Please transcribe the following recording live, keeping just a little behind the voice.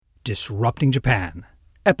Disrupting Japan,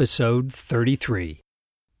 Episode 33.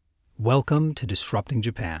 Welcome to Disrupting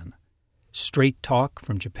Japan, straight talk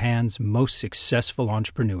from Japan's most successful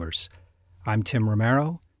entrepreneurs. I'm Tim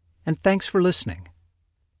Romero, and thanks for listening.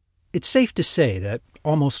 It's safe to say that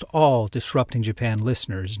almost all Disrupting Japan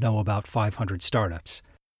listeners know about 500 startups,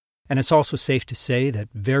 and it's also safe to say that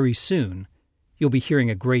very soon you'll be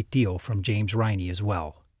hearing a great deal from James Riney as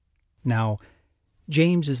well. Now,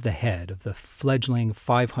 James is the head of the fledgling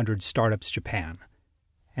 500 Startups Japan,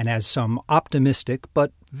 and has some optimistic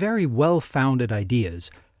but very well-founded ideas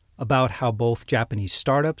about how both Japanese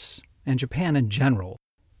startups and Japan in general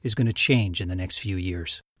is going to change in the next few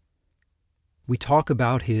years. We talk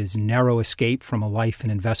about his narrow escape from a life in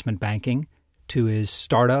investment banking, to his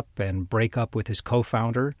startup and breakup with his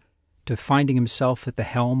co-founder, to finding himself at the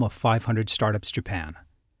helm of 500 Startups Japan.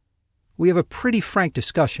 We have a pretty frank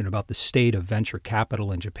discussion about the state of venture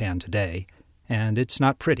capital in Japan today, and it's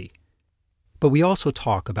not pretty. But we also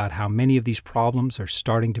talk about how many of these problems are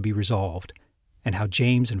starting to be resolved, and how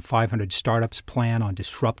James and 500 Startups plan on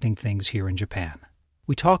disrupting things here in Japan.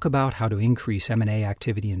 We talk about how to increase M&A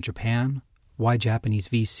activity in Japan, why Japanese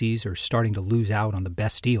VCs are starting to lose out on the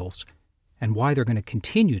best deals, and why they're going to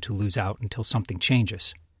continue to lose out until something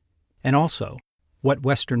changes. And also, what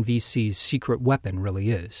Western VC's secret weapon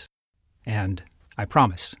really is. And I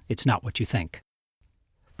promise, it's not what you think.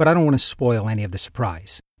 But I don't want to spoil any of the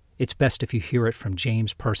surprise. It's best if you hear it from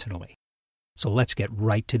James personally. So let's get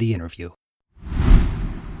right to the interview.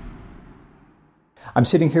 I'm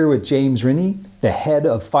sitting here with James Riney, the head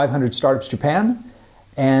of 500 Startups Japan.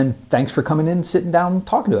 And thanks for coming in and sitting down and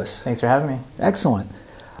talking to us. Thanks for having me. Excellent.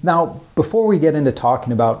 Now, before we get into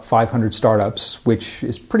talking about 500 startups, which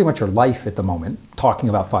is pretty much your life at the moment, talking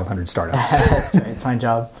about 500 startups. That's right. It's my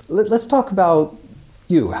job. Let's talk about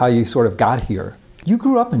you, how you sort of got here. You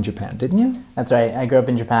grew up in Japan, didn't you? That's right. I grew up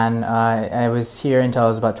in Japan. I was here until I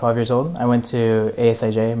was about 12 years old. I went to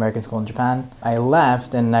ASIJ, American School in Japan. I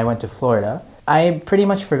left and I went to Florida. I pretty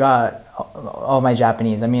much forgot all my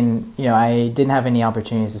Japanese. I mean, I didn't have any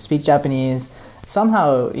opportunities to speak Japanese.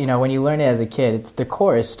 Somehow, when you learn it as a kid, the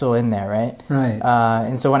core is still in there, right? Right.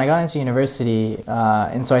 And so when I got into university,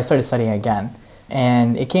 and so I started studying again.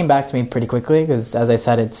 And it came back to me pretty quickly because, as I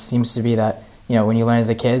said, it seems to be that, when you learn as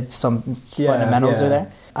a kid, some fundamentals are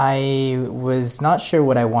there. I was not sure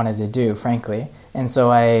what I wanted to do, frankly. And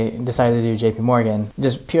so I decided to do JP Morgan,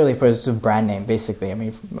 just purely for a brand name, basically. I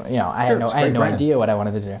mean, I had no idea what I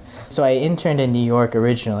wanted to do. So I interned in New York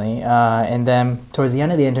originally, and then towards the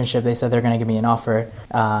end of the internship, they said they're going to give me an offer,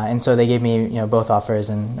 and so they gave me, both offers,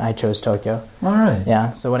 and I chose Tokyo. All right.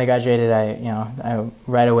 Yeah. So when I graduated, I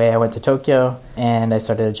right away I went to Tokyo, and I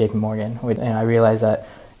started at JP Morgan. I realized that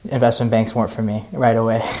investment banks weren't for me right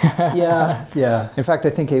away. Yeah. In fact, I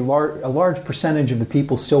think a large percentage of the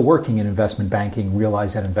people still working in investment banking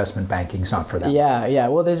realize that investment banking is not for them. Yeah.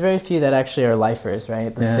 Well, there's very few that actually are lifers,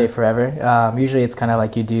 right? That stay forever. Usually it's kind of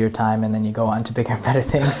like you do your time and then you go on to bigger and better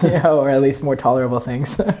things, or at least more tolerable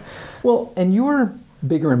things. Well, and your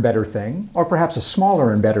bigger and better thing, or perhaps a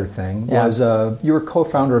smaller and better thing, was you were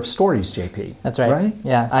co-founder of Stories JP. That's right?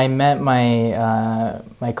 Yeah. I met my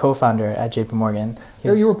co-founder at JP Morgan.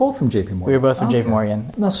 You were both from JP Morgan. We were both from JP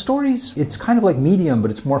Morgan. Now, Stories, it's kind of like Medium, but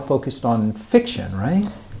it's more focused on fiction, right?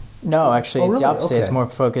 No, actually, it's the opposite. Okay. It's more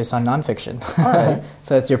focused on nonfiction. All right.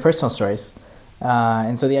 So it's your personal stories.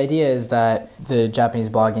 And so the idea is that the Japanese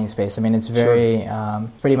blogging space, it's very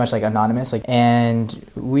pretty much like anonymous.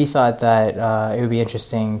 And we thought that it would be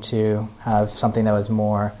interesting to have something that was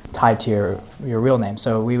more tied to your real name.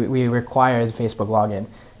 So we required Facebook login.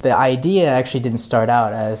 The idea actually didn't start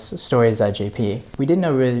out as Stories at JP. We didn't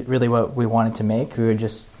know really what we wanted to make. We would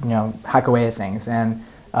just, hack away at things. And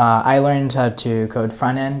I learned how to code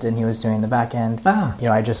front end, and he was doing the back end.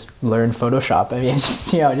 I just learned Photoshop.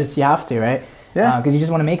 You have to, right? Yeah. Because you just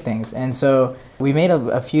want to make things. And so we made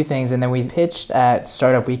a few things, and then we pitched at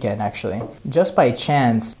Startup Weekend, actually. Just by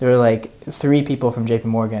chance, there were like 3 people from JP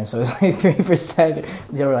Morgan, so it was like 3%.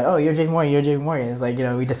 They were like, oh, you're JP Morgan. It's like,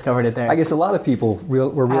 we discovered it there. I guess a lot of people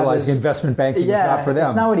were realizing investment banking is not for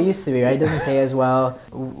them. It's not what it used to be, right? It doesn't pay as well.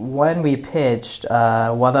 When we pitched,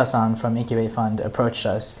 Wada-san from Incubate Fund approached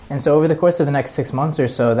us. And so over the course of the next 6 months or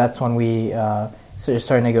so, that's when we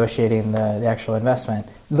started negotiating the actual investment.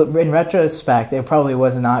 In retrospect, it probably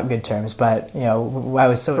was not good terms, but I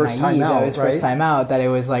was so naive. That was first time out that it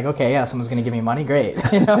was like, okay, yeah, someone's going to give me money, great.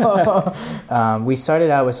 We started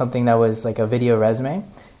out with something that was like a video resume,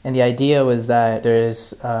 and the idea was that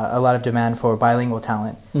there's a lot of demand for bilingual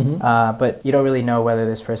talent, but you don't really know whether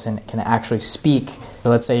this person can actually speak.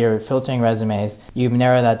 So let's say you're filtering resumes, you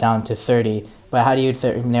narrow that down to 30. but how do you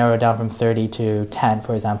narrow it down from 30 to 10,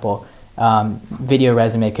 for example? Video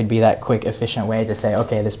resume could be that quick, efficient way to say,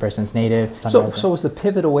 okay, this person's native. So was the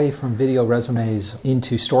pivot away from video resumes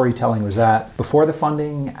into storytelling, was that before the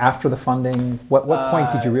funding, after the funding? What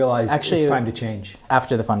point did you realize it's time to change?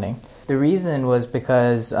 After the funding. The reason was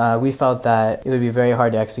because we felt that it would be very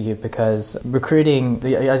hard to execute because recruiting,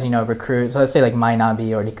 as you know, so let's say like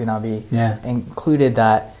Mynavi or Rikunabi included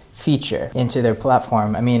that feature into their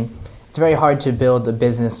platform. I mean, it's very hard to build a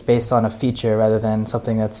business based on a feature rather than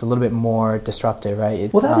something that's a little bit more disruptive,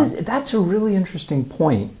 right? That's a really interesting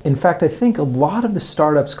point. In fact, I think a lot of the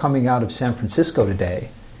startups coming out of San Francisco today,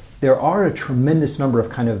 there are a tremendous number of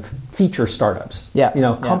kind of feature startups.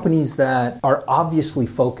 Companies that are obviously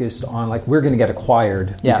focused on like, we're going to get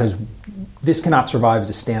acquired because this cannot survive as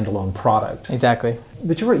a standalone product. Exactly.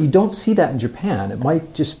 But you're right, you don't see that in Japan. It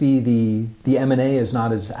might just be the M&A is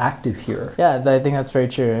not as active here. Yeah, I think that's very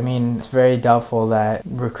true. I mean, it's very doubtful that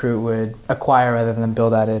Recruit would acquire rather than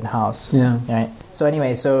build out in-house. Yeah. Right? So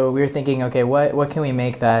anyway, we were thinking, okay, what can we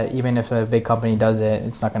make that even if a big company does it,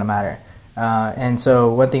 it's not going to matter? And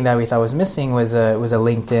so one thing that we thought was missing was a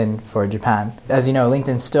LinkedIn for Japan. As you know,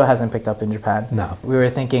 LinkedIn still hasn't picked up in Japan. No. We were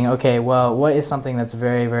thinking, okay, well, what is something that's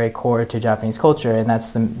very, very core to Japanese culture? And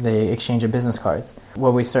that's the exchange of business cards.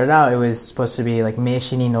 When we started out, it was supposed to be like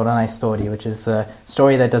Meishi ni noranai story, which is the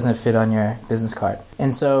story that doesn't fit on your business card.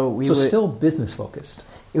 And so still business focused.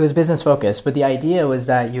 It was business focused, but the idea was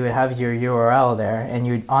that you would have your URL there, and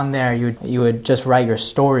you would just write your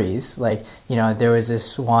stories. Like, there was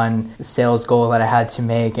this one sales goal that I had to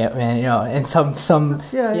make, and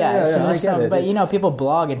people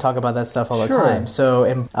blog and talk about that stuff all the time.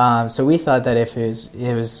 So we thought that if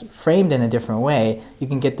it was framed in a different way, you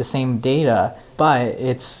can get the same data, but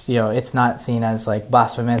it's not seen as like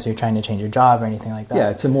blasphemous or you're trying to change your job or anything like that. Yeah,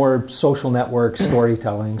 it's a more social network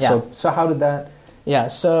storytelling. So how did that? Yeah,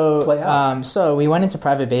 so we went into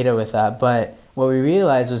private beta with that, but what we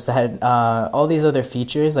realized was that all these other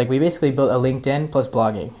features, like we basically built a LinkedIn plus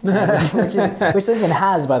blogging, which LinkedIn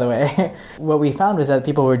has, by the way. What we found was that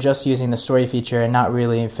people were just using the story feature and not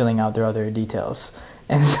really filling out their other details.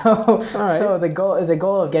 And so the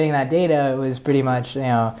goal of getting that data was pretty much,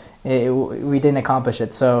 we didn't accomplish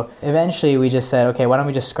it. So eventually we just said, okay, why don't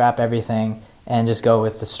we just scrap everything and just go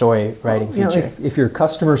with the story writing feature. If your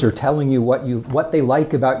customers are telling you what they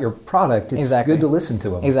like about your product, it's good to listen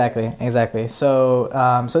to them. Exactly. So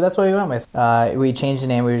that's what we went with. We changed the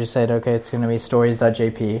name. We just said, okay, it's going to be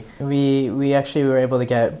stories.jp. We actually were able to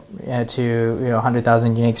get to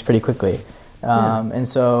 100,000 uniques pretty quickly, and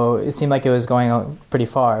so it seemed like it was going pretty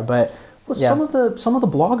far. But some of the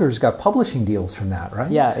bloggers got publishing deals from that,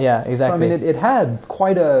 right? Yeah, exactly. So I mean, it had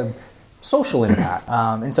quite a social impact.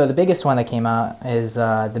 And so the biggest one that came out is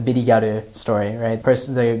the Birigyaru story, right?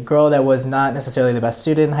 The girl that was not necessarily the best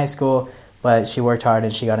student in high school, but she worked hard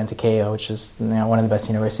and she got into Keio, which is one of the best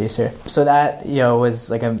universities here. So that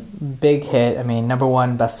was like a big hit. I mean,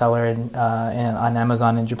 #1 bestseller on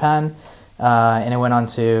Amazon in Japan, and it went on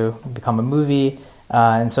to become a movie.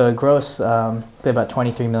 And so it grossed about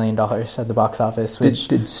 $23 million at the box office. Which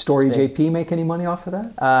did Story JP make any money off of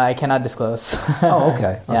that? I cannot disclose. Oh,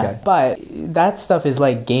 okay. Yeah. But that stuff is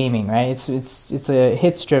like gaming, right? It's a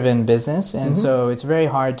hits-driven business, and so it's very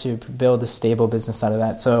hard to build a stable business out of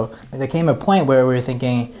that. So there came a point where we were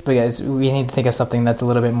thinking, because we need to think of something that's a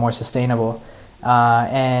little bit more sustainable.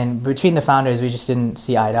 And between the founders, we just didn't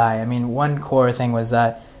see eye to eye. I mean, one core thing was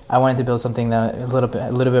that I wanted to build something that a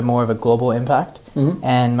little bit more of a global impact.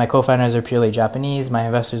 And my co-founders are purely Japanese. My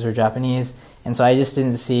investors are Japanese, and so I just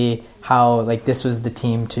didn't see how this was the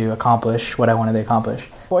team to accomplish what I wanted to accomplish.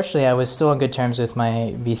 Fortunately, I was still on good terms with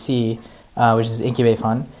my VC, which is Incubate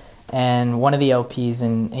Fund, and one of the LPs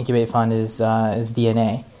in Incubate Fund is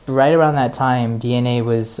DNA. Right around that time, DNA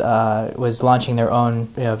was launching their own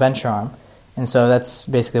venture arm. And so that's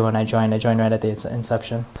basically when I joined. I joined right at the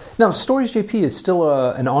inception. Now, Stories JP is still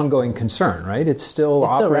an ongoing concern, right? It's still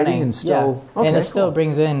operating running. and still... Yeah. Okay, and it still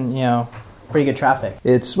brings in, pretty good traffic.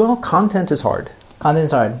 Content is hard. Content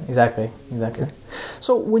is hard, exactly. Okay.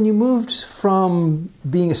 So when you moved from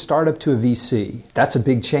being a startup to a VC, that's a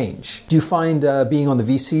big change. Do you find being on the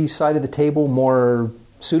VC side of the table more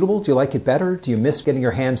suitable? Do you like it better? Do you miss getting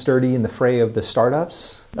your hands dirty in the fray of the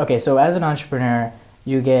startups? Okay, so as an entrepreneur,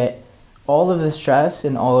 you get all of the stress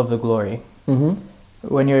and all of the glory.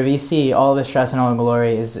 When you're a VC, all of the stress and all the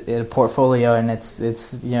glory is a portfolio, and it's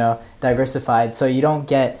diversified. So you don't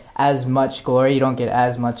get as much glory, you don't get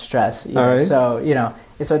as much stress either. Right. So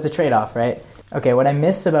it's a trade-off, right? Okay, what I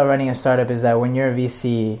miss about running a startup is that when you're a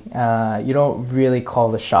VC, you don't really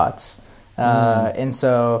call the shots, and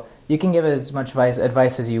so you can give as much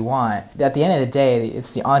advice as you want. At the end of the day,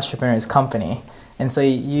 it's the entrepreneur's company. And so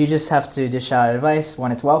you just have to dish out advice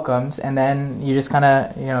when it's welcomed, and then you just kind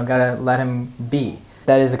of, got to let him be.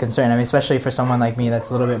 That is a concern. I mean, especially for someone like me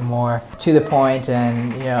that's a little bit more to the point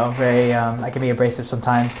and, very, I can be abrasive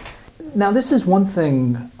sometimes. Now, this is one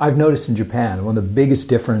thing I've noticed in Japan, one of the biggest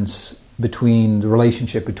difference between the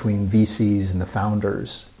relationship between VCs and the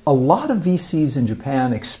founders. A lot of VCs in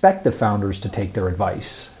Japan expect the founders to take their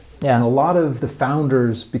advice. Yeah. And a lot of the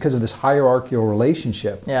founders, because of this hierarchical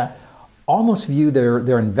relationship, almost view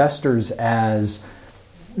their investors as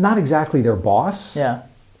not exactly their boss,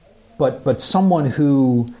 but someone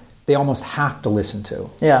who they almost have to listen to.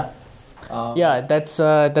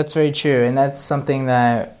 That's very true, and that's something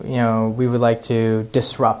that we would like to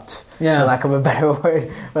disrupt, for lack of a better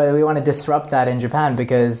word. But we want to disrupt that in Japan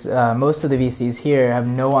because most of the VCs here have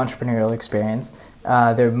no entrepreneurial experience.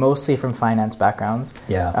 They're mostly from finance backgrounds.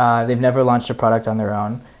 They've never launched a product on their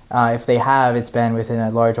own. If they have, it's been within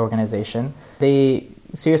a large organization. They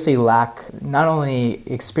seriously lack not only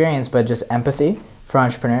experience, but just empathy for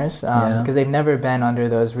entrepreneurs because they've never been under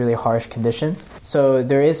those really harsh conditions. So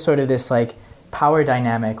there is sort of this power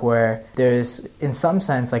dynamic where there's, in some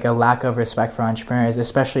sense, a lack of respect for entrepreneurs,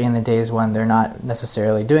 especially in the days when they're not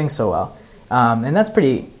necessarily doing so well. And that's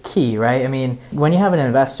pretty key, right? I mean, when you have an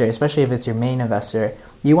investor, especially if it's your main investor,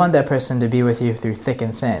 you want that person to be with you through thick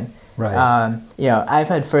and thin. Right. I've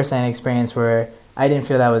had first-hand experience where I didn't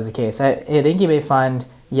feel that was the case. At Incubate Fund,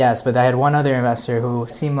 yes, but I had one other investor who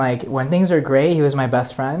seemed like when things were great, he was my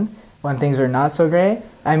best friend. When things were not so great,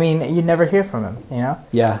 I mean, you'd never hear from him,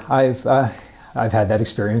 Yeah, I've had that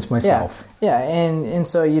experience myself. Yeah, and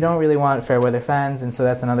so you don't really want fair weather fans, and so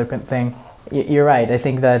that's another thing. You're right. I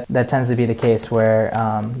think that tends to be the case where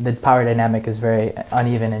the power dynamic is very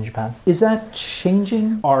uneven in Japan. Is that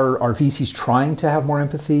changing? Are VCs trying to have more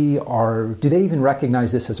empathy? Or do they even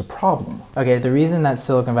recognize this as a problem? Okay, the reason that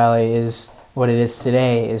Silicon Valley is what it is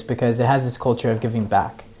today is because it has this culture of giving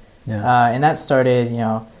back. And that started,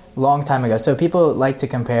 long time ago. So people like to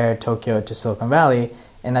compare Tokyo to Silicon Valley,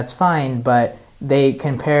 and that's fine, but they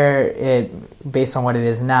compare it based on what it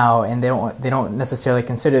is now, and they don't necessarily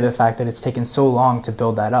consider the fact that it's taken so long to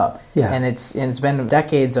build that up. And it's been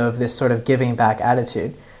decades of this sort of giving back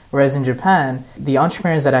attitude. Whereas in Japan, the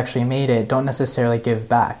entrepreneurs that actually made it don't necessarily give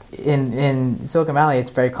back. In Silicon Valley,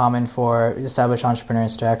 it's very common for established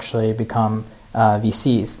entrepreneurs to actually become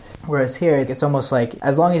VCs. Whereas here, it's almost like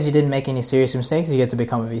as long as you didn't make any serious mistakes, you get to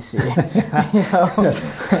become a VC.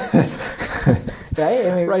 Right?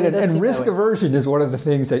 I mean, right, and risk aversion is one of the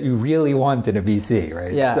things that you really want in a VC,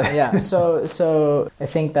 right? So I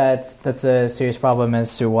think that's a serious problem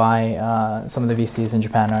as to why some of the VCs in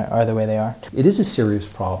Japan are the way they are. It is a serious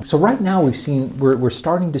problem. So right now we're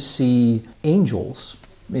starting to see angels,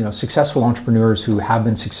 successful entrepreneurs who have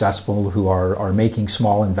been successful, who are making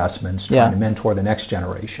small investments, trying to mentor the next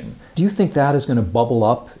generation. Do you think that is going to bubble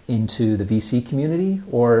up into the VC community,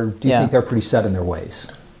 or do you think they're pretty set in their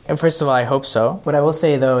ways? First of all, I hope so. What I will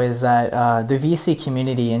say, though, is that the VC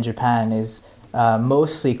community in Japan is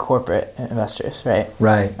mostly corporate investors, right?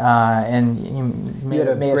 Right. And you may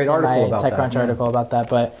have seen my TechCrunch article about that.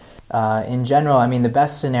 But in general, I mean, the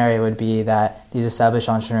best scenario would be that these established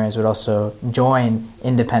entrepreneurs would also join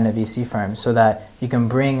independent VC firms so that you can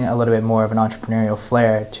bring a little bit more of an entrepreneurial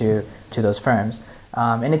flair to those firms.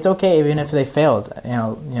 And it's okay even if they failed.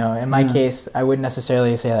 In my case, I wouldn't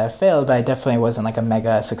necessarily say that I failed, but I definitely wasn't like a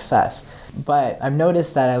mega success. But I've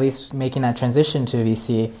noticed that at least making that transition to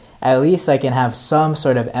VC, at least I can have some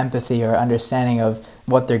sort of empathy or understanding of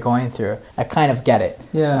what they're going through. I kind of get it.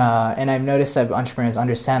 And I've noticed that entrepreneurs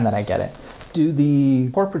understand that I get it. Do the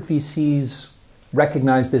corporate VCs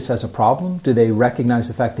recognize this as a problem? Do they recognize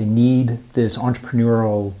the fact they need this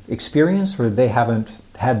entrepreneurial experience, or they haven't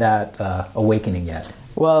had that awakening yet?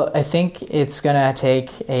 Well, I think it's going to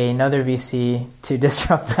take another VC to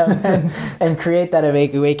disrupt them and create that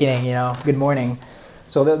awakening, good morning.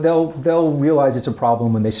 So they'll realize it's a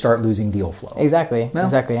problem when they start losing deal flow. Exactly.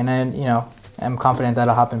 And then, I'm confident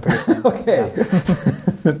that'll happen pretty soon. Okay.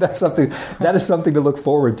 That is something to look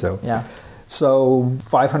forward to. Yeah. So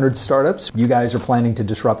 500 startups, you guys are planning to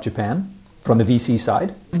disrupt Japan from the VC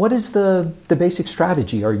side. What is the basic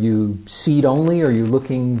strategy? Are you seed only? Are you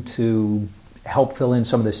looking to help fill in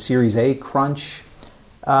some of the Series A crunch?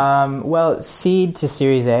 Well, seed to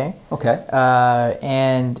Series A. Okay.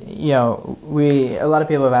 And, a lot of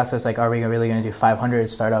people have asked us, are we really going to do 500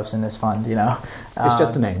 startups in this fund, It's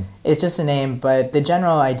just a name. It's just a name, but the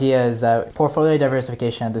general idea is that portfolio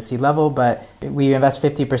diversification at the seed level, but we invest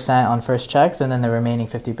 50% on first checks, and then the remaining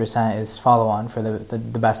 50% is follow-on for the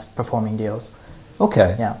best performing deals.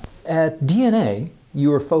 Okay. Yeah. At DNA, you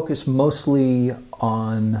were focused mostly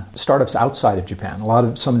on startups outside of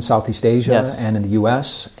Japan, some in Southeast Asia Yes. and in the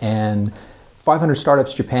US. And 500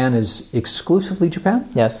 Startups Japan is exclusively Japan?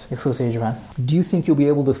 Yes, exclusively Japan. Do you think you'll be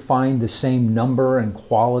able to find the same number and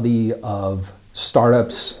quality of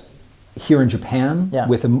startups here in Japan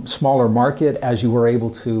with a smaller market as you were able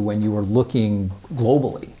to when you were looking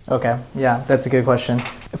globally? Okay, yeah, that's a good question.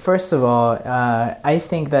 First of all, I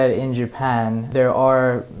think that in Japan there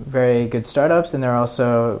are very good startups, and there are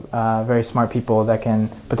also very smart people that can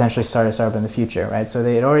potentially start a startup in the future, right? So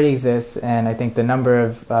it already exists, and I think the number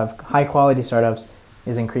of high quality startups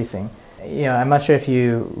is increasing. You know, I'm not sure if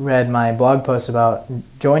you read my blog post about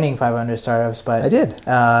joining 500 Startups, but I did.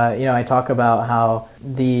 I talk about how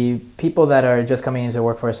the people that are just coming into the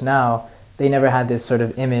workforce now, they never had this sort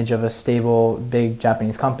of image of a stable, big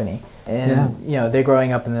Japanese company. And, they're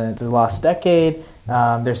growing up in the last decade.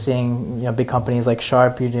 They're seeing, big companies like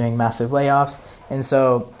Sharp, you're doing massive layoffs. And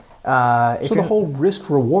so... so the whole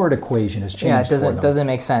risk-reward equation has changed. Yeah, it doesn't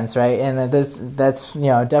make sense, right? And that's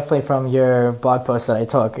definitely from your blog post that I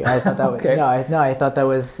took. I thought that okay. I thought that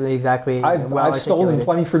was exactly. I've stolen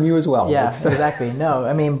plenty from you as well. Yeah, exactly. No,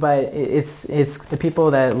 I mean, but it's the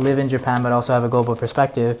people that live in Japan but also have a global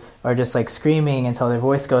perspective are just like screaming until their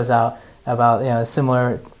voice goes out about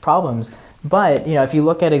similar problems. But, if you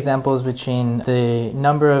look at examples between the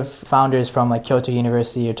number of founders from like Kyoto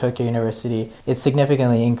University or Tokyo University, it's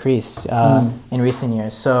significantly increased in recent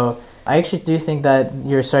years. So I actually do think that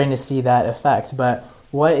you're starting to see that effect. But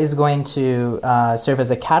what is going to serve as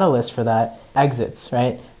a catalyst for that? Exits,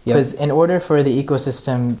 right? Because in order for the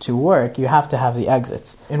ecosystem to work, you have to have the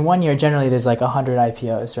exits. In 1 year, generally, there's like 100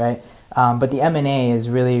 IPOs, right? But the M&A is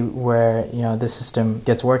really where the system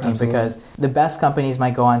gets working. Absolutely. Because the best companies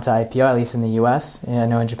might go on to IPO, at least in the US. I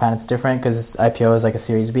know in Japan it's different because IPO is like a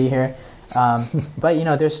Series B here. But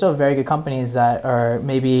there's still very good companies that are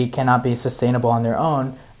maybe cannot be sustainable on their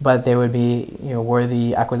own, but they would be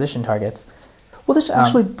worthy acquisition targets. Well, this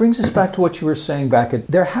actually brings us back to what you were saying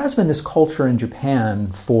there has been this culture in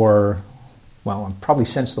Japan for... well, probably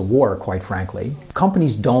since the war, quite frankly.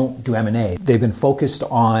 Companies don't do M&A. They've been focused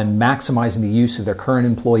on maximizing the use of their current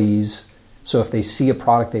employees. So if they see a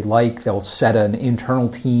product they like, they'll set an internal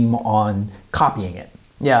team on copying it,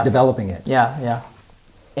 developing it. Yeah.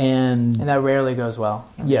 And that rarely goes well.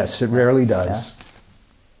 Yes, it rarely does. Yeah.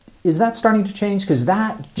 Is that starting to change? Because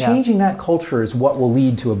changing that culture is what will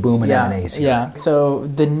lead to a boom in M&As here. Yeah, so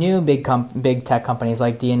the new big tech companies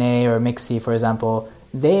like DNA or Mixi, for example,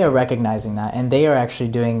 they are recognizing that, and they are actually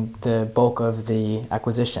doing the bulk of the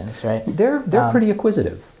acquisitions, right? They're pretty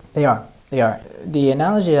acquisitive. They are. The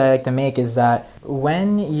analogy I like to make is that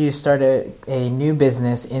when you start a new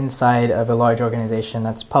business inside of a large organization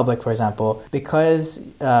that's public, for example, because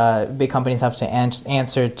big companies have to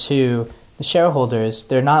answer to the shareholders,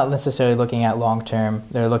 they're not necessarily looking at long-term.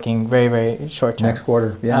 They're looking very, very short-term. Next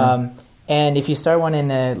quarter, yeah. And if you start one in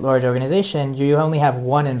a large organization, you only have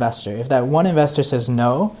one investor. If that one investor says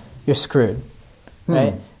no, you're screwed,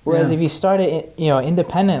 right? Whereas if you start it,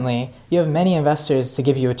 independently, you have many investors to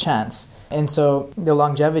give you a chance. And so the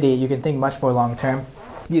longevity, you can think much more long term.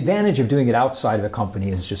 The advantage of doing it outside of a company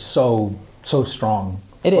is just so strong.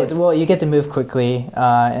 It is. Well, you get to move quickly,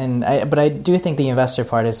 but I do think the investor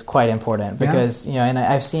part is quite important because and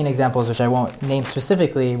I've seen examples which I won't name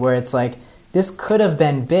specifically where it's like, this could have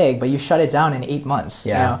been big, but you shut it down in 8 months.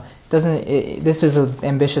 Yeah. This was an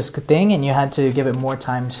ambitious thing, and you had to give it more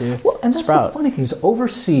time to and that's sprout. The funny thing is,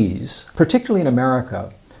 overseas, particularly in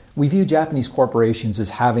America, we view Japanese corporations as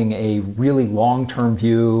having a really long-term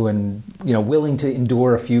view and willing to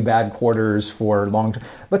endure a few bad quarters for long-term.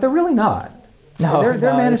 But they're really not. No,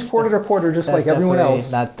 they're managed quarter to quarter just like everyone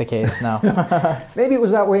else. Not the case, no. Maybe it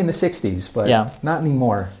was that way in the 60s, but not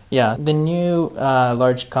anymore. Yeah, the new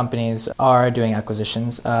large companies are doing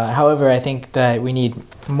acquisitions. However, I think that we need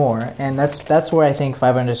more, and that's where I think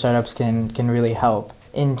 500 Startups can really help.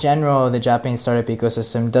 In general, the Japanese startup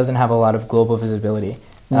ecosystem doesn't have a lot of global visibility.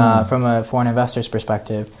 From a foreign investor's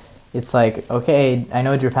perspective, it's like, okay, I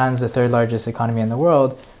know Japan's the third largest economy in the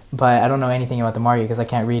world, but I don't know anything about the market because I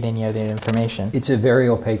can't read any of the information. It's a very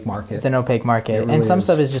opaque market. It's an opaque market. Really and some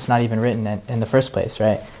stuff is just not even written in the first place,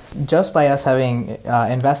 right? Just by us having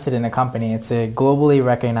invested in a company, it's a globally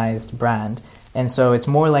recognized brand. And so it's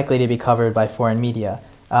more likely to be covered by foreign media.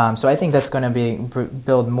 So I think that's going to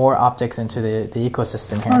build more optics into the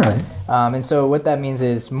ecosystem here. All right. And so what that means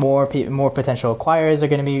is more potential acquirers are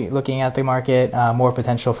going to be looking at the market. More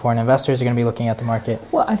potential foreign investors are going to be looking at the market.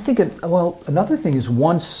 Well, I think another thing is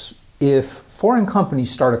once if foreign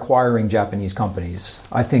companies start acquiring Japanese companies,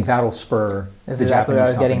 I think that'll spur That's the exactly what I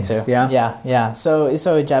was Japanese getting companies. to. Yeah.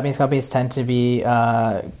 So Japanese companies tend to be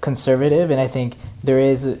conservative, and I think there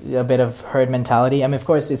is a bit of herd mentality. I mean, of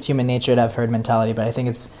course, it's human nature to have herd mentality, but I think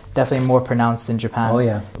it's definitely more pronounced in Japan. Oh,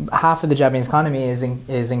 yeah. Half of the Japanese economy is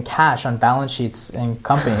in cash on balance sheets in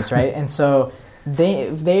companies, right? And so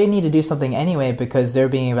they need to do something anyway because they're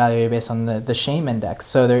being evaluated based on the shame index.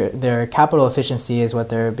 So their capital efficiency is what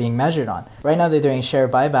they're being measured on. Right now they're doing share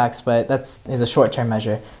buybacks, but that's a short-term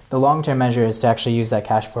measure. The long-term measure is to actually use that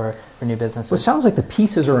cash for new businesses. Well, it sounds like the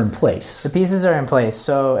pieces are in place. The pieces are in place.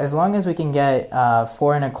 So as long as we can get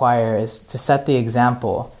foreign acquirers to set the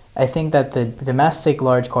example, I think that the domestic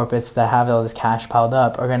large corporates that have all this cash piled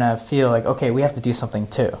up are going to feel like, okay, we have to do something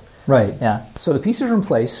too. Right. Yeah. So the pieces are in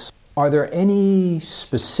place. Are there any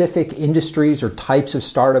specific industries or types of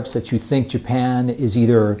startups that you think Japan is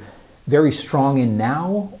either very strong in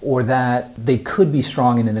now or that they could be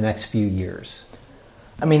strong in the next few years?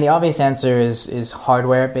 I mean, the obvious answer is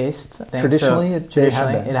hardware-based. Traditionally, it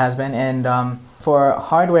has been. And for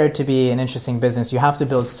hardware to be an interesting business, you have to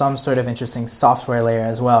build some sort of interesting software layer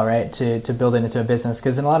as well, right, to build it into a business.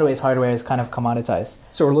 Because in a lot of ways, hardware is kind of commoditized.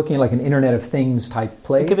 So we're looking at like an Internet of Things type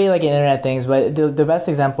place? It could be like an Internet of Things, but the best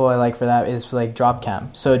example I like for that is like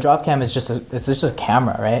Dropcam. So Dropcam is just a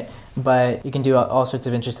camera, right? But you can do all sorts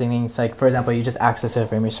of interesting things. Like, for example, you just access it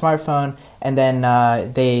from your smartphone, and then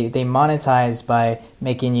they monetize by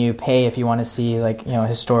making you pay if you want to see like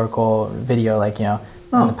historical video, like in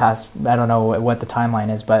the past. I don't know what the timeline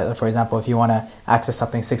is, but for example, if you want to access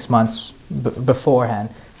something 6 months beforehand,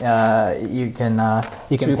 you can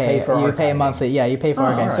pay monthly. Yeah, you pay for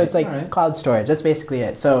archiving. Right, so it's like cloud storage. That's basically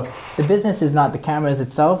it. So the business is not the cameras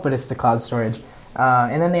itself, but it's the cloud storage.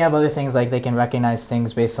 And then they have other things like they can recognize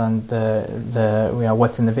things based on the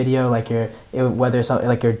what's in the video, like whether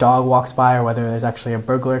like your dog walks by or whether there's actually a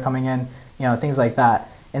burglar coming in, things like that.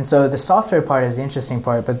 And so the software part is the interesting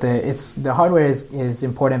part, but the hardware is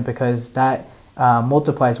important because that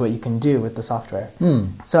multiplies what you can do with the software.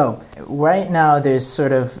 So right now there's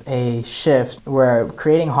sort of a shift where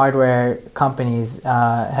creating hardware companies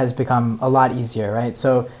has become a lot easier, right?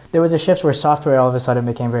 So there was a shift where software all of a sudden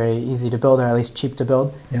became very easy to build, or at least cheap to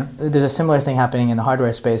build. Yeah. There's a similar thing happening in the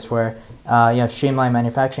hardware space where you have streamlined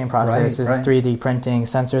manufacturing processes, 3D printing,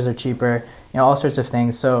 sensors are cheaper, all sorts of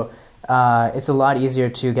things. So it's a lot easier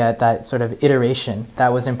to get that sort of iteration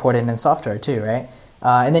that was important in software too, right?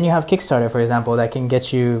 And then you have Kickstarter, for example, that can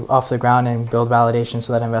get you off the ground and build validation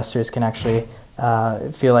so that investors can actually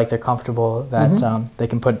feel like they're comfortable that they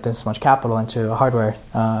can put this much capital into a hardware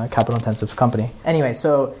capital-intensive company. Anyway,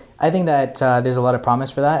 so I think that there's a lot of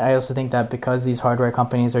promise for that. I also think that because these hardware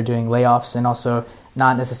companies are doing layoffs and also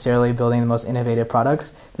not necessarily building the most innovative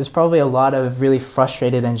products, there's probably a lot of really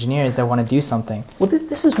frustrated engineers that want to do something. Well,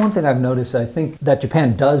 this is one thing I've noticed. I think that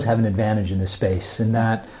Japan does have an advantage in this space in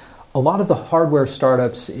that a lot of the hardware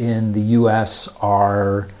startups in the U.S.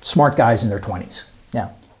 are smart guys in their 20s.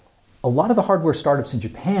 Yeah. A lot of the hardware startups in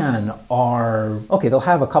Japan are, they'll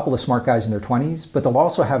have a couple of smart guys in their 20s, but they'll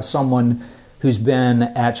also have someone who's been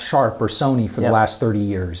at Sharp or Sony for the last 30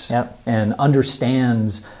 years and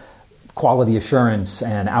understands quality assurance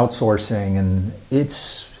and outsourcing, and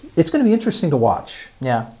it's going to be interesting to watch.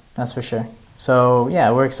 Yeah, that's for sure. So,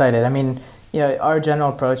 yeah, we're excited. I mean, our general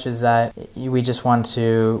approach is that we just want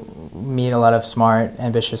to meet a lot of smart,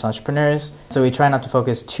 ambitious entrepreneurs. So we try not to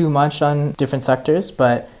focus too much on different sectors,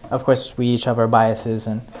 but of course we each have our biases.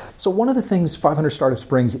 And so one of the things 500 Startups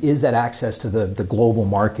brings is that access to the global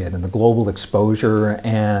market and the global exposure.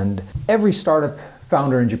 And every startup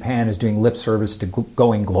founder in Japan is doing lip service to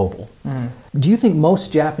going global. Do you think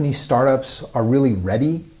most Japanese startups are really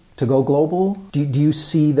ready to go global? Do you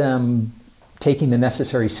see them taking the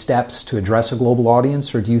necessary steps to address a global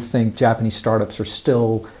audience, or do you think Japanese startups are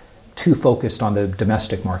still too focused on the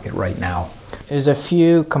domestic market right now? There's a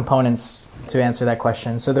few components to answer that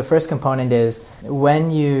question. So the first component is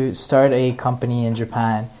when you start a company in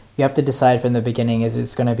Japan, you have to decide from the beginning, is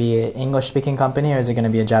it going to be an English-speaking company or is it going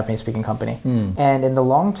to be a Japanese-speaking company? And in the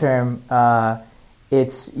long term,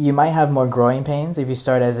 you might have more growing pains if you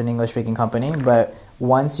start as an English-speaking company, but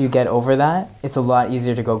once you get over that, it's a lot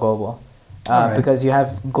easier to go global. Because you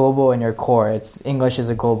have global in your core. English is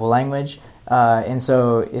a global language, and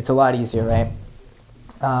so it's a lot easier, right?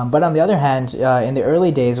 But on the other hand, in the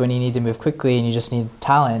early days when you need to move quickly and you just need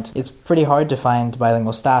talent, it's pretty hard to find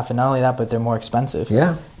bilingual staff, and not only that, but they're more expensive.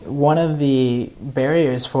 Yeah. One of the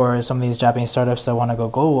barriers for some of these Japanese startups that want to go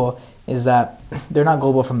global is that they're not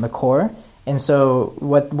global from the core. And so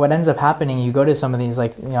what ends up happening, you go to some of these,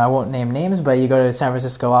 like, I won't name names, but you go to the San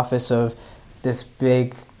Francisco office of this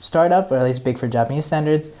big startup, or at least big for Japanese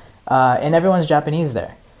standards, and everyone's Japanese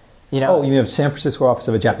there. Oh, you mean a San Francisco office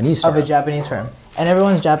of a Japanese startup? Of a Japanese firm. And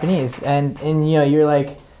everyone's Japanese. And you're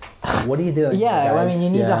like... What are you doing? Yeah, I mean, you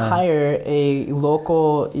need to hire a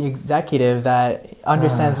local executive that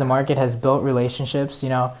understands the market, has built relationships,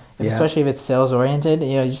 especially if it's sales-oriented.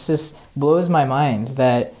 It just blows my mind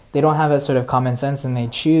that they don't have that sort of common sense, and they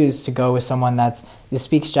choose to go with someone that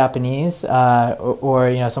speaks Japanese,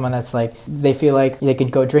 or someone that's like, they feel like they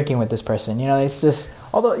could go drinking with this person. It's just...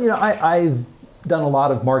 Although, I've done a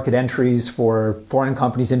lot of market entries for foreign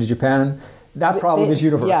companies into Japan. That problem is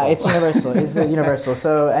universal. Yeah, it's universal. It's universal.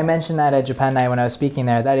 So I mentioned that at Japan Night when I was speaking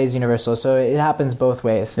there. That is universal. So it happens both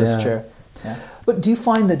ways. That's true. Yeah. But do you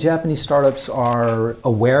find that Japanese startups are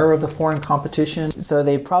aware of the foreign competition? So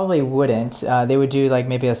they probably wouldn't. They would do like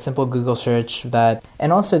maybe a simple Google search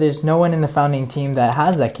and also there's no one in the founding team that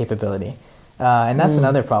has that capability. And that's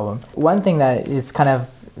another problem. One thing that is kind of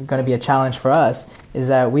going to be a challenge for us is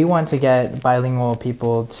that we want to get bilingual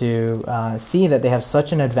people to see that they have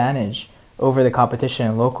such an advantage over the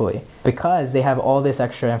competition locally because they have all this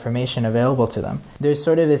extra information available to them. There's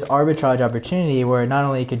sort of this arbitrage opportunity where not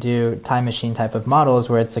only you could do time machine type of models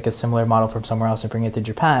where it's like a similar model from somewhere else and bring it to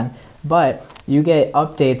Japan, but you get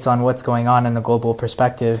updates on what's going on in a global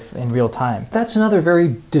perspective in real time. That's another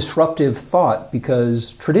very disruptive thought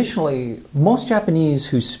because traditionally most Japanese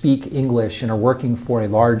who speak English and are working for a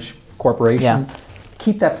large corporation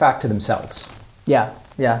keep that fact to themselves. Yeah,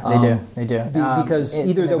 they do. Because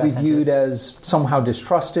either they'll be viewed as somehow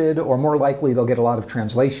distrusted, or more likely they'll get a lot of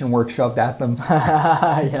translation work shoved at them.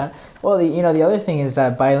 Yeah. Well, the other thing is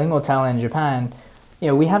that bilingual talent in Japan,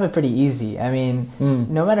 we have it pretty easy. I mean,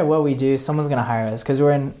 no matter what we do, someone's going to hire us because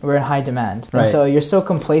we're in high demand. Right. And so you're so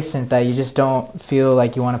complacent that you just don't feel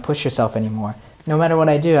like you want to push yourself anymore. No matter what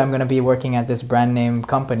I do, I'm going to be working at this brand name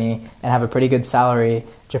company and have a pretty good salary.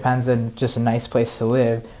 Japan's just a nice place to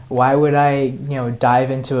live. Why would I,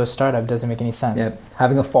 dive into a startup? Doesn't make any sense. Yeah,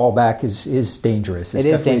 having a fallback is dangerous. It's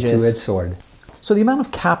definitely a two-edged sword. So the amount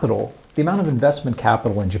of capital, the amount of investment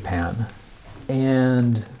capital in Japan,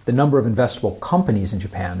 and the number of investable companies in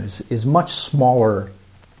Japan is much smaller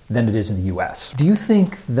than it is in the U.S. Do you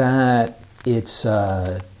think that it's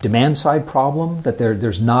a demand-side problem, that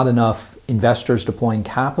there's not enough investors deploying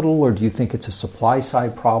capital, or do you think it's a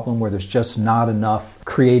supply-side problem where there's just not enough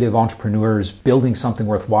creative entrepreneurs building something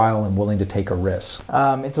worthwhile and willing to take a risk?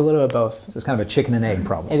 It's a little of both. So it's kind of a chicken and egg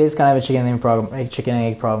problem. It is kind of a chicken and egg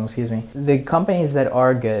problem. The companies that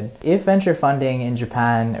are good, if venture funding in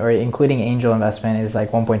Japan, or including angel investment, is like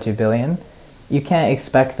 1.2 billion, you can't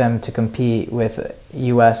expect them to compete with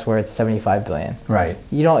U.S. where it's 75 billion. Right.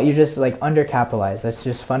 You're just like undercapitalized. That's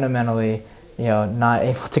just fundamentally, not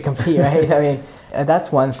able to compete, right? I mean, that's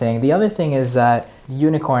one thing. The other thing is that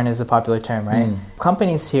unicorn is the popular term, right?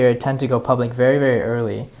 Companies here tend to go public very, very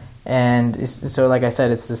early. And so, like I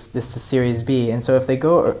said, it's the Series B. And so if they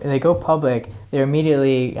go public, they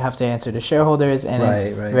immediately have to answer to shareholders, and it's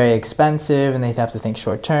very expensive, and they have to think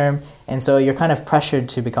short term. And so you're kind of pressured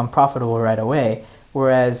to become profitable right away.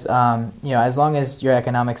 Whereas, as long as your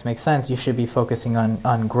economics make sense, you should be focusing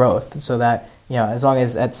on growth, so that as long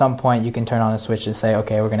as at some point you can turn on a switch and say,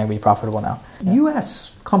 okay, we're going to be profitable now. Yeah.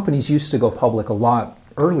 U.S. companies used to go public a lot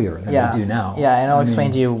earlier than they do now. Yeah, and I'll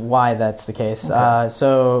explain to you why that's the case. Okay.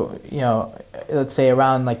 So, let's say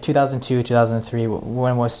around like 2002, 2003,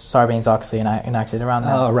 when was Sarbanes-Oxley enacted? Around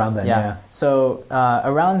then. Around then, yeah. So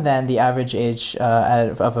around then, the average age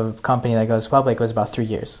of a company that goes public was about 3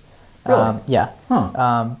 years. Really? Yeah.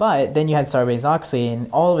 Huh. But then you had Sarbanes-Oxley, and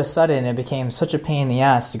all of a sudden it became such a pain in the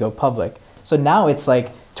ass to go public. So now it's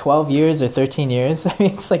like 12 years or 13 years. I mean,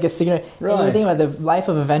 it's like a significant... Really? And you think about the life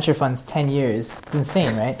of a venture fund's 10 years. It's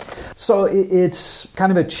insane, right? So it's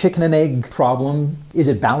kind of a chicken and egg problem. Is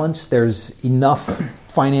it balanced? There's enough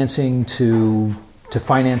financing to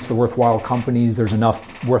finance the worthwhile companies. There's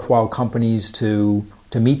enough worthwhile companies to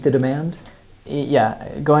meet the demand?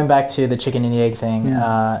 Yeah. Going back to the chicken and the egg thing,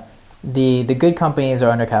 the good companies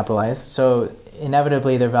are undercapitalized. So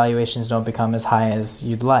inevitably their valuations don't become as high as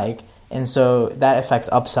you'd like. And so that affects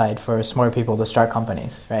upside for smart people to start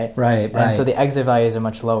companies, right? Right. And so the exit values are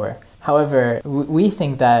much lower. However, we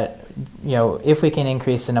think that, if we can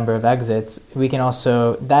increase the number of exits, we can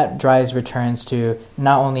also, that drives returns to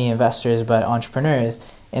not only investors, but entrepreneurs.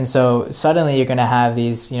 And so suddenly you're going to have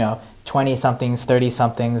these, 20-somethings,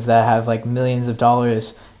 30-somethings that have like millions of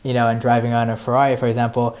dollars and driving on a Ferrari, for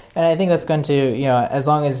example. And I think that's going to, as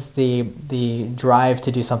long as the drive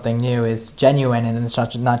to do something new is genuine and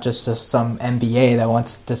it's not just some MBA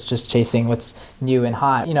that's just chasing what's new and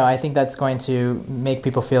hot, I think that's going to make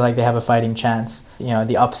people feel like they have a fighting chance.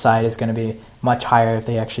 The upside is going to be much higher if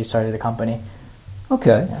they actually started a company.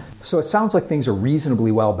 Okay. Yeah. So it sounds like things are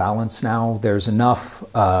reasonably well balanced now. There's enough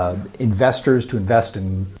investors to invest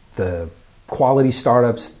in the quality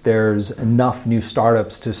startups. There's enough new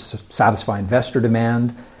startups to satisfy investor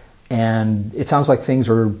demand. And it sounds like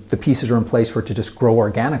the pieces are in place for it to just grow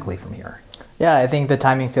organically from here. Yeah, I think the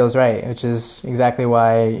timing feels right, which is exactly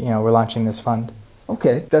why, we're launching this fund.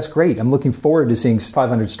 Okay, that's great. I'm looking forward to seeing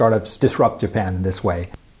 500 startups disrupt Japan in this way.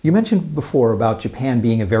 You mentioned before about Japan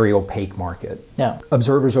being a very opaque market. Yeah.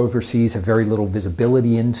 Observers overseas have very little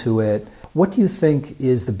visibility into it. What do you think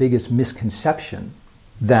is the biggest misconception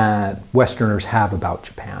that Westerners have about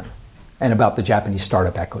Japan and about the Japanese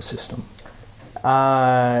startup ecosystem?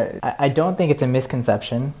 I don't think it's a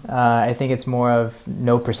misconception. I think it's more of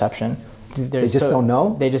no perception. They just don't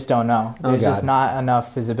know? They just don't know. There's just not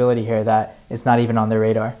enough visibility here that it's not even on their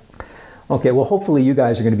radar. Okay, well, hopefully you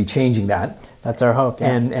guys are going to be changing that. That's our hope,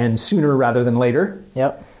 yeah. And sooner rather than later.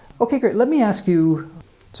 Yep. Okay, great. Let me ask you,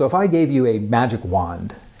 so if I gave you a magic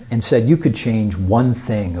wand and said you could change one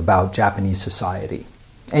thing about Japanese society,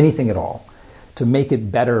 anything at all, to make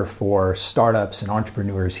it better for startups and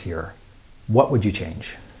entrepreneurs here, what would you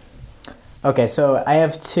change? Okay, so I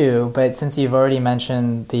have two, but since you've already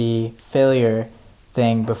mentioned the failure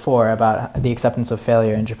thing before about the acceptance of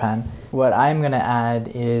failure in Japan, what I'm going to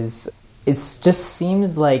add is it just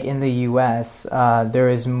seems like in the US, there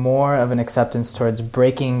is more of an acceptance towards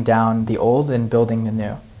breaking down the old and building the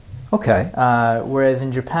new. Okay. Whereas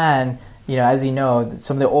in Japan, as you know,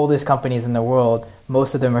 some of the oldest companies in the world,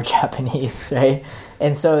 most of them are Japanese, right?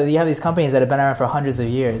 And so you have these companies that have been around for hundreds of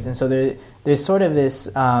years. And so there's sort of this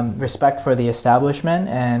respect for the establishment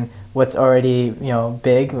and what's already,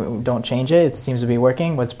 big, don't change it. It seems to be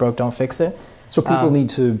working. What's broke, don't fix it. So people need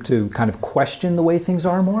to kind of question the way things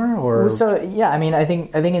are more, or so yeah. I mean, I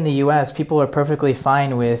think in the U.S. people are perfectly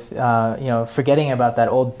fine with forgetting about that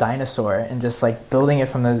old dinosaur and just like building it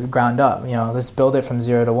from the ground up. Let's build it from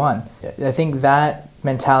 0 to 1. I think that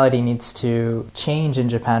mentality needs to change in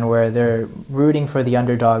Japan, where they're rooting for the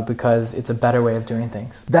underdog because it's a better way of doing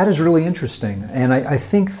things. That is really interesting, and I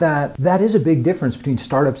think that is a big difference between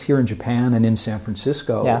startups here in Japan and in San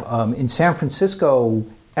Francisco. Yeah. In San Francisco,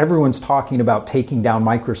 everyone's talking about taking down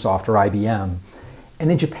Microsoft or IBM.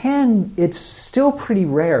 And in Japan, it's still pretty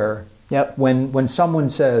rare. Yep. When someone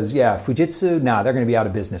says, yeah, Fujitsu, they're going to be out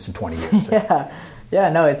of business in 20 years. Yeah,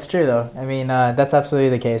 no, it's true, though. I mean, that's absolutely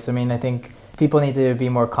the case. I mean, I think people need to be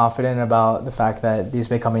more confident about the fact that these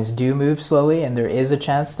big companies do move slowly and there is a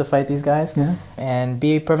chance to fight these guys, and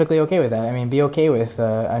be perfectly okay with that. I mean, be okay with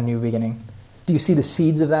a new beginning. Do you see the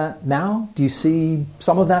seeds of that now? Do you see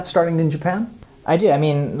some of that starting in Japan? I do. I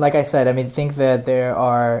mean, like I said, I think that there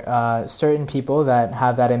are certain people that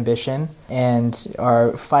have that ambition and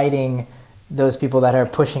are fighting those people that are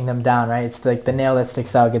pushing them down, right? It's like the nail that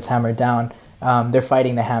sticks out gets hammered down. They're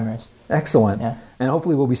fighting the hammers. Excellent. Yeah. And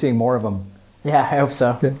hopefully we'll be seeing more of them. Yeah, I hope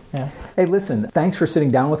so. Good. Yeah. Hey, listen, thanks for sitting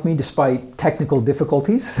down with me despite technical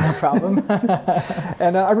difficulties. No problem.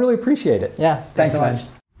 And I really appreciate it. Yeah, thanks so much.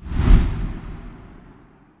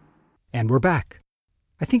 And we're back.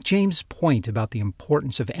 I think James' point about the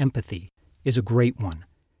importance of empathy is a great one,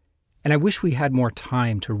 and I wish we had more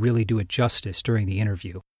time to really do it justice during the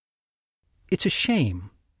interview. It's a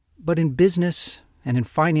shame, but in business, and in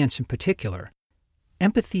finance in particular,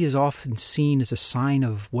 empathy is often seen as a sign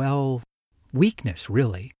of, weakness,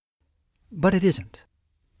 really. But it isn't.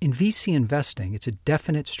 In VC investing, it's a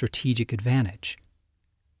definite strategic advantage.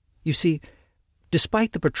 You see,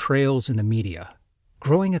 despite the portrayals in the media,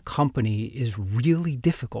 growing a company is really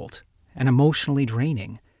difficult and emotionally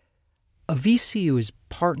draining. A VC who has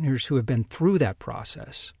partners who have been through that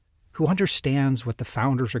process, who understands what the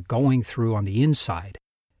founders are going through on the inside,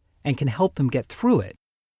 and can help them get through it,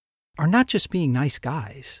 are not just being nice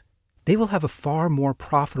guys. They will have a far more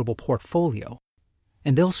profitable portfolio,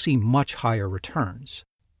 and they'll see much higher returns.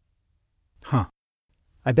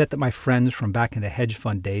 I bet that my friends from back in the hedge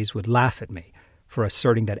fund days would laugh at me for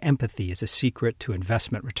asserting that empathy is a secret to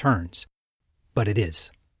investment returns. But it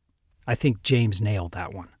is. I think James nailed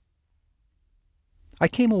that one. I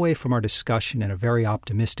came away from our discussion in a very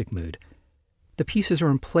optimistic mood. The pieces are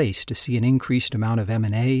in place to see an increased amount of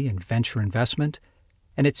M&A and venture investment,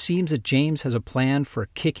 and it seems that James has a plan for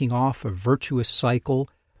kicking off a virtuous cycle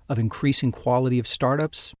of increasing quality of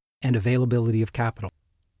startups and availability of capital.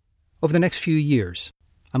 Over the next few years,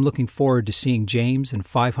 I'm looking forward to seeing James and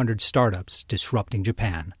 500 startups disrupting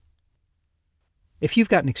Japan. If you've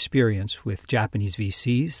got an experience with Japanese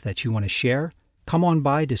VCs that you want to share, come on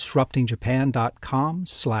by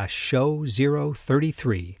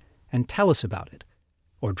disruptingjapan.com/show033 and tell us about it.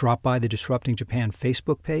 Or drop by the Disrupting Japan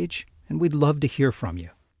Facebook page, and we'd love to hear from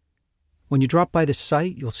you. When you drop by the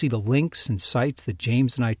site, you'll see the links and sites that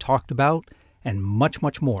James and I talked about, and much,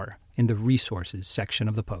 much more in the resources section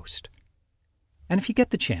of the post. And if you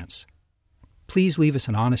get the chance, please leave us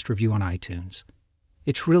an honest review on iTunes.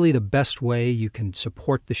 It's really the best way you can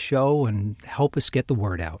support the show and help us get the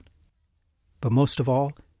word out. But most of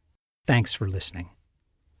all, thanks for listening.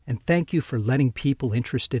 And thank you for letting people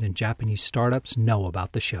interested in Japanese startups know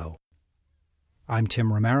about the show. I'm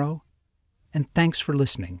Tim Romero, and thanks for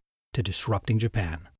listening to Disrupting Japan.